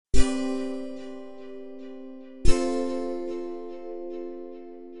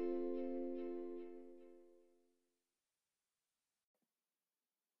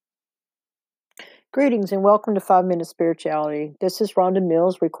Greetings and welcome to 5 Minute Spirituality. This is Rhonda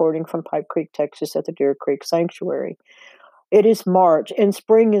Mills recording from Pipe Creek, Texas at the Deer Creek Sanctuary. It is March and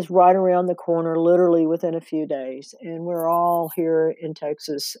spring is right around the corner, literally within a few days. And we're all here in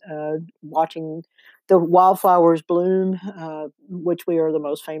Texas watching the wildflowers bloom, which we are the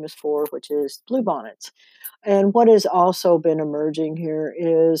most famous for, which is bluebonnets. And what has also been emerging here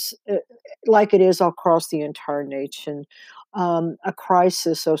is, like it is all across the entire nation, a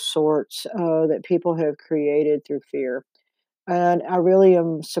crisis of sorts that people have created through fear. And I really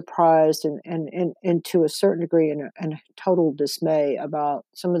am surprised and to a certain degree in total dismay about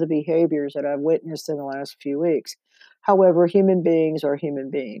some of the behaviors that I've witnessed in the last few weeks. However, human beings are human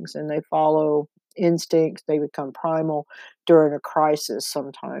beings and they follow instincts, they become primal during a crisis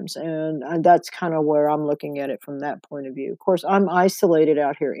sometimes. And that's kind of where I'm looking at it from that point of view. Of course, I'm isolated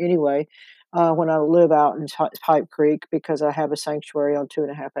out here anyway. When I live out in Pipe Creek because I have a sanctuary on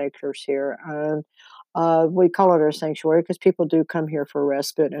 2.5 acres here, and we call it our sanctuary because people do come here for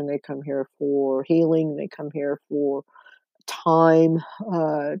respite and they come here for healing. They come here for time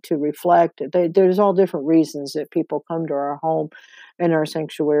to reflect. There's all different reasons that people come to our home and our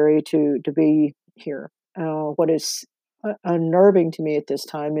sanctuary to be here. What is unnerving to me at this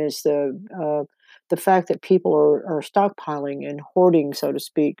time is the fact that people are stockpiling and hoarding, so to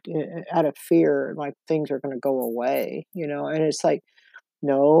speak, out of fear, like things are going to go away. And it's like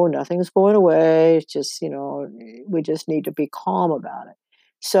no, nothing's going away. It's just, we just need to be calm about it.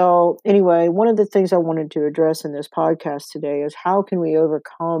 So, anyway, one of the things I wanted to address in this podcast today is how can we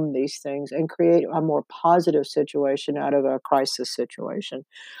overcome these things and create a more positive situation out of a crisis situation?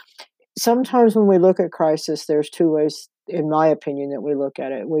 Sometimes when we look at crisis, there's two ways, in my opinion, that we look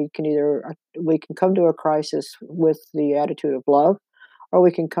at it. We can come to a crisis with the attitude of love, or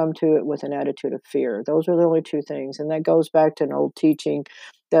we can come to it with an attitude of fear. Those are the only two things. And that goes back to an old teaching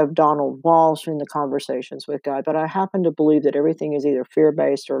of Donald Walsh in the Conversations with God. But I happen to believe that everything is either fear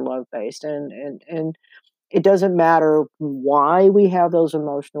based or love based. And it doesn't matter why we have those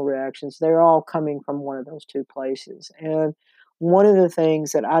emotional reactions, they're all coming from one of those two places. And one of the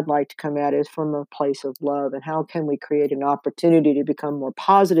things that I'd like to come at is from a place of love and how can we create an opportunity to become more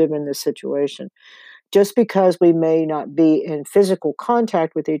positive in this situation. Just because we may not be in physical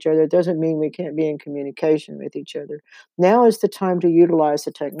contact with each other doesn't mean we can't be in communication with each other. Now is the time to utilize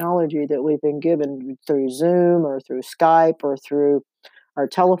the technology that we've been given through Zoom or through Skype or through our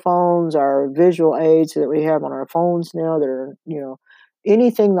telephones, our visual aids that we have on our phones now that are,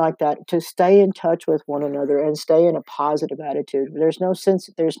 anything like that to stay in touch with one another and stay in a positive attitude. There's no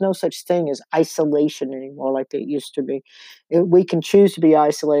such thing as isolation anymore like it used to be. We can choose to be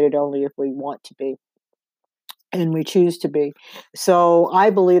isolated only if we want to be and we choose to be. So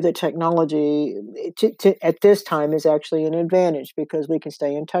I believe that technology at this time is actually an advantage because we can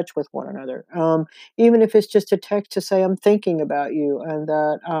stay in touch with one another, even if it's just a text to say I'm thinking about you and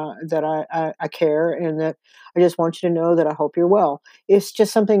that I care and that I just want you to know that I hope you're well. It's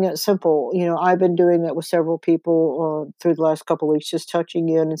just something that's simple. I've been doing that with several people through the last couple of weeks, just touching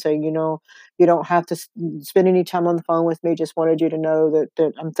in and saying, you don't have to spend any time on the phone with me. Just wanted you to know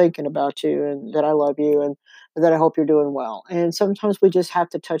that I'm thinking about you and that I love you and that I hope you're doing well. And sometimes we just have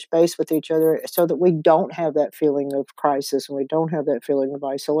to touch base with each other so that we don't have that feeling of crisis and we don't have that feeling of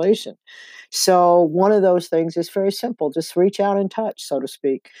isolation. So one of those things is very simple. Just reach out and touch, so to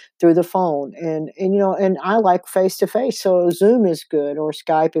speak, through the phone. And I like face to face. So Zoom is good or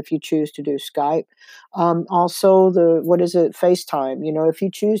Skype if you choose to do Skype. Also what is it? FaceTime. If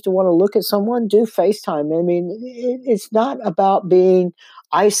you choose to want to look at someone, do FaceTime. I mean, it's not about being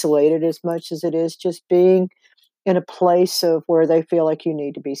isolated as much as it is just being in a place of where they feel like you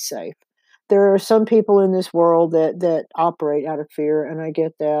need to be safe. There are some people in this world that operate out of fear, and I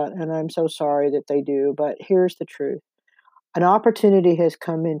get that, and I'm so sorry that they do, but here's the truth. An opportunity has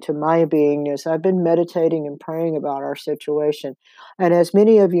come into my beingness. I've been meditating and praying about our situation. And as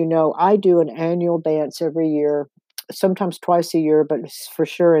many of you know, I do an annual dance every year, sometimes twice a year, but it's for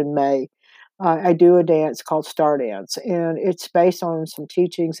sure in May. I do a dance called Star Dance, and it's based on some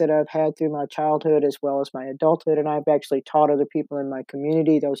teachings that I've had through my childhood as well as my adulthood. And I've actually taught other people in my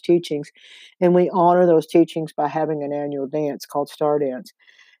community those teachings. And we honor those teachings by having an annual dance called Star Dance.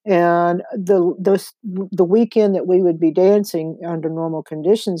 And the weekend that we would be dancing under normal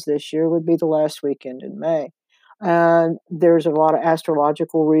conditions this year would be the last weekend in May. And there's a lot of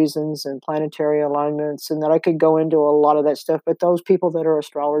astrological reasons and planetary alignments, and that I could go into a lot of that stuff. But those people that are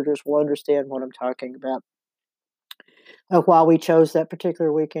astrologers will understand what I'm talking about. Why we chose that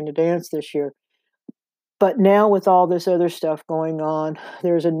particular weekend to dance this year. But now with all this other stuff going on,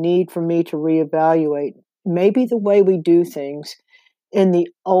 there's a need for me to reevaluate maybe the way we do things in the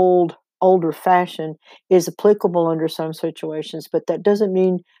old older fashioned is applicable under some situations, but that doesn't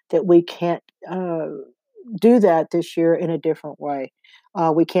mean that we can't do that this year in a different way.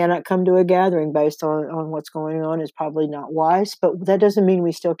 We cannot come to a gathering based on what's going on is probably not wise, but that doesn't mean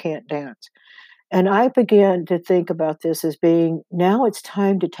we still can't dance. And I began to think about this as being now it's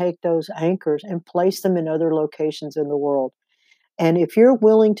time to take those anchors and place them in other locations in the world. And if you're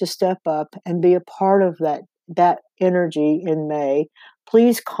willing to step up and be a part of that energy in May,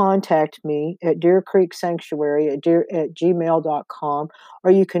 please contact me at Deer Creek Sanctuary at gmail.com,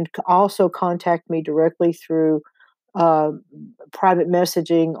 or you can also contact me directly through uh, private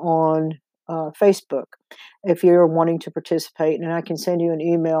messaging on Facebook if you're wanting to participate. And I can send you an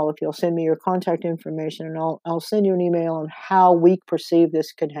email if you'll send me your contact information, and I'll send you an email on how we perceive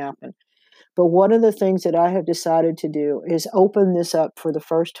this could happen. But one of the things that I have decided to do is open this up for the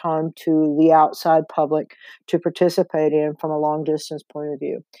first time to the outside public to participate in from a long distance point of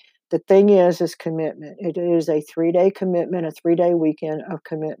view. The thing is commitment. It is a 3-day commitment, a 3-day weekend of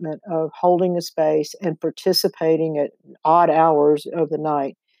commitment of holding a space and participating at odd hours of the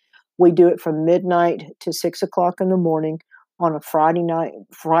night. We do it from midnight to 6 o'clock in the morning on a Friday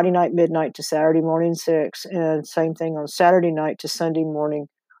night midnight to Saturday morning 6, and same thing on Saturday night to Sunday morning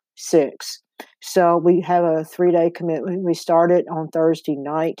 6. So we have a 3-day commitment. We start it on Thursday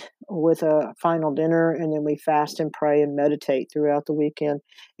night with a final dinner, and then we fast and pray and meditate throughout the weekend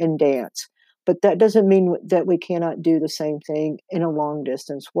and dance. But that doesn't mean that we cannot do the same thing in a long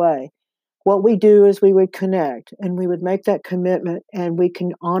distance way. What we do is we would connect and we would make that commitment, and we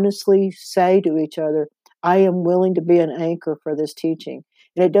can honestly say to each other, I am willing to be an anchor for this teaching.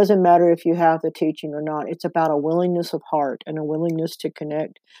 And it doesn't matter if you have the teaching or not. It's about a willingness of heart and a willingness to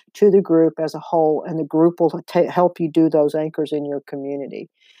connect to the group as a whole, and the group will help you do those anchors in your community.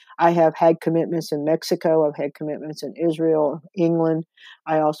 I have had commitments in Mexico. I've had commitments in Israel, England.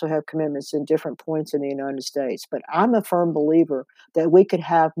 I also have commitments in different points in the United States. But I'm a firm believer that we could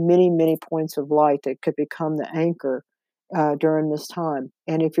have many, many points of light that could become the anchor during this time.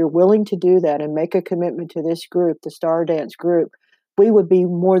 And if you're willing to do that and make a commitment to this group, the Star Dance group, we would be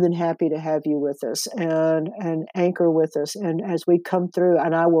more than happy to have you with us and anchor with us. And as we come through,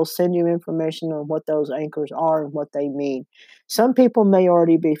 and I will send you information on what those anchors are and what they mean. Some people may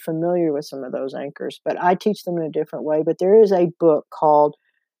already be familiar with some of those anchors, but I teach them in a different way. But there is a book called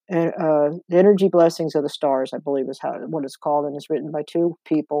The Energy Blessings of the Stars, I believe is what it's called, and it's written by two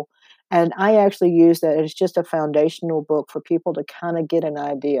people. And I actually use that. It's just a foundational book for people to kind of get an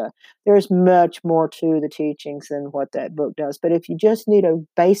idea. There's much more to the teachings than what that book does. But if you just need a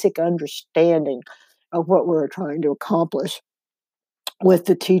basic understanding of what we're trying to accomplish with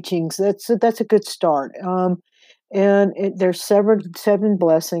the teachings, that's a good start. There's seven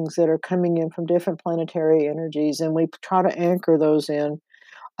blessings that are coming in from different planetary energies, and we try to anchor those in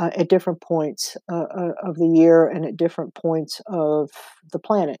at different points of the year and at different points of the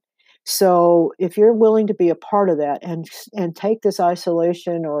planet. So, if you're willing to be a part of that and take this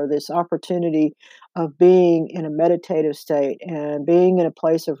isolation or this opportunity of being in a meditative state and being in a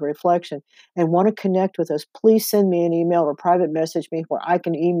place of reflection and want to connect with us, please send me an email or private message me where I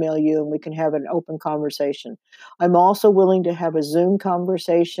can email you and we can have an open conversation. I'm also willing to have a Zoom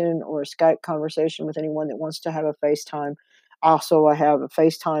conversation or a Skype conversation with anyone that wants to have a FaceTime. Also, I have a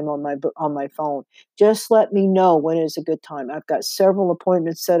FaceTime on my phone. Just let me know when is a good time. I've got several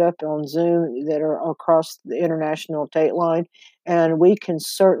appointments set up on Zoom that are across the international date line, and we can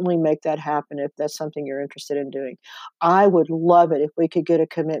certainly make that happen if that's something you're interested in doing. I would love it if we could get a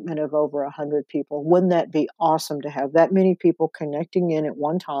commitment of over 100 people. Wouldn't that be awesome to have that many people connecting in at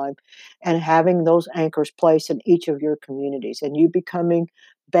one time and having those anchors placed in each of your communities, and you becoming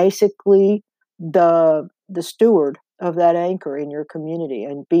basically the steward of that anchor in your community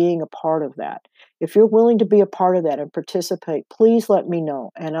and being a part of that. If you're willing to be a part of that and participate, please let me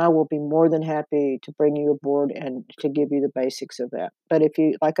know, and I will be more than happy to bring you aboard and to give you the basics of that. But if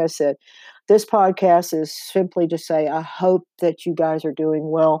you, like I said, this podcast is simply to say, I hope that you guys are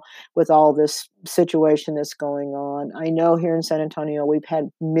doing well with all this situation that's going on. I know here in San Antonio, we've had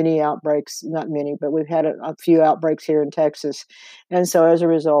many outbreaks, not many, but we've had a few outbreaks here in Texas. And so as a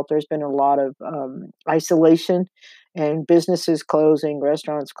result, there's been a lot of isolation and businesses closing,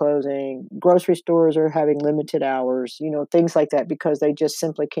 restaurants closing, grocery stores are having limited hours, things like that, because they just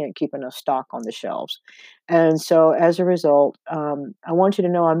simply can't keep enough stock on the shelves. And so as a result, I want you to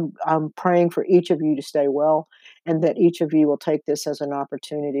know I'm praying for each of you to stay well, and that each of you will take this as an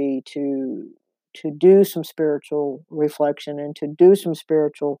opportunity to do some spiritual reflection and to do some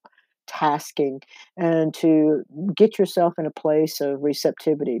spiritual tasking and to get yourself in a place of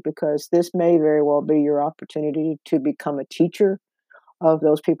receptivity, because this may very well be your opportunity to become a teacher of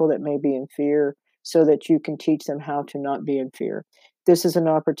those people that may be in fear so that you can teach them how to not be in fear. This is an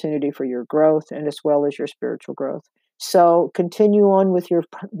opportunity for your growth and as well as your spiritual growth. So continue on with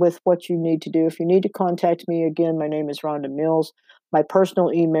with what you need to do. If you need to contact me again, my name is Rhonda Mills. My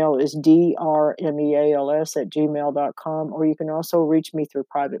personal email is drmeals@gmail.com, or you can also reach me through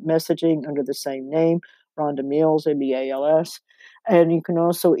private messaging under the same name, Rhonda Mills, Meals. And you can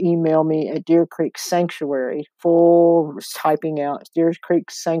also email me at Deer Creek Sanctuary, full typing out Deer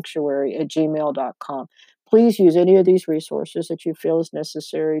Creek Sanctuary at gmail.com. Please use any of these resources that you feel is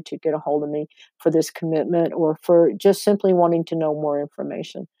necessary to get a hold of me for this commitment or for just simply wanting to know more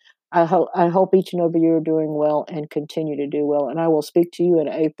information. I hope each and every you are doing well and continue to do well. And I will speak to you in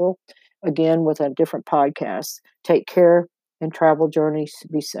April again with a different podcast. Take care and travel journeys.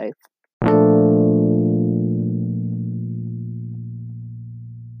 Be safe.